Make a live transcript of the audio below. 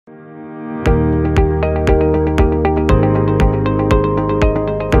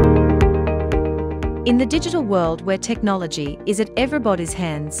In the digital world where technology is at everybody's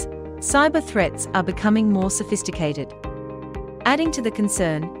hands, cyber threats are becoming more sophisticated. Adding to the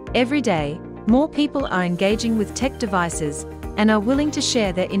concern, every day, more people are engaging with tech devices and are willing to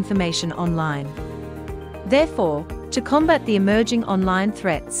share their information online. Therefore, to combat the emerging online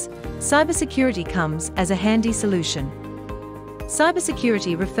threats, cybersecurity comes as a handy solution.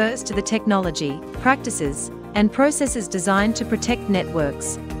 Cybersecurity refers to the technology, practices, and processes designed to protect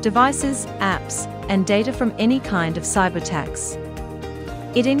networks, devices, apps, and data from any kind of cyberattacks.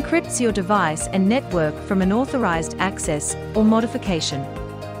 It encrypts your device and network from unauthorized access or modification.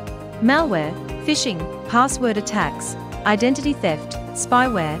 Malware, phishing, password attacks, identity theft,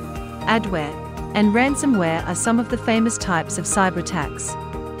 spyware, adware, and ransomware are some of the famous types of cyberattacks.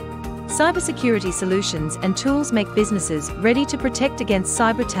 Cybersecurity solutions and tools make businesses ready to protect against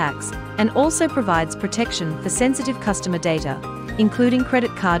cyberattacks and also provides protection for sensitive customer data, including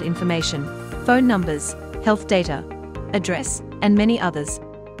credit card information, phone numbers, health data, address, and many others.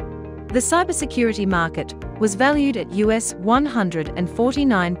 The cybersecurity market was valued at US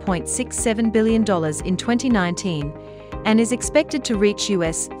 $149.67 billion in 2019 and is expected to reach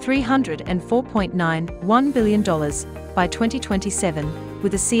US $304.91 billion by 2027,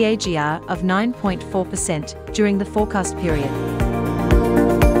 with a CAGR of 9.4% during the forecast period.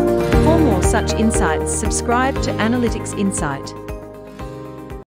 For more such insights, subscribe to Analytics Insight.